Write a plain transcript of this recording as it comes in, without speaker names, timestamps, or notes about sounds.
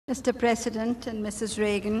Mr. President and Mrs.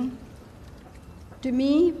 Reagan, to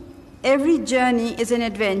me, every journey is an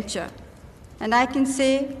adventure, and I can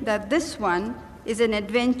say that this one is an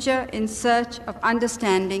adventure in search of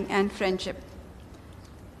understanding and friendship.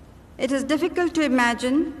 It is difficult to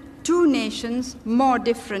imagine two nations more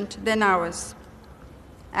different than ours.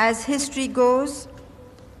 As history goes,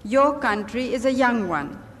 your country is a young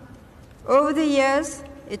one. Over the years,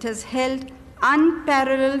 it has held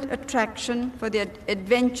unparalleled attraction for the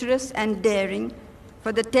adventurous and daring,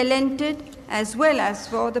 for the talented as well as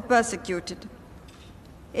for the persecuted.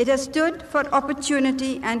 It has stood for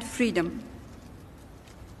opportunity and freedom.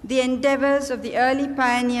 The endeavors of the early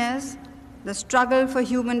pioneers, the struggle for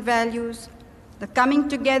human values, the coming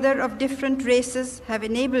together of different races have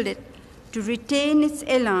enabled it to retain its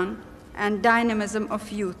elan and dynamism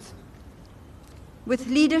of youth. With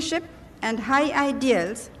leadership and high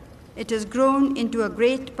ideals, it has grown into a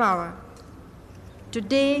great power.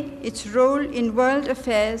 Today, its role in world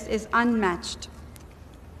affairs is unmatched.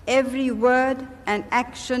 Every word and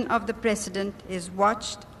action of the President is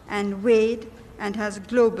watched and weighed and has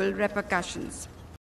global repercussions.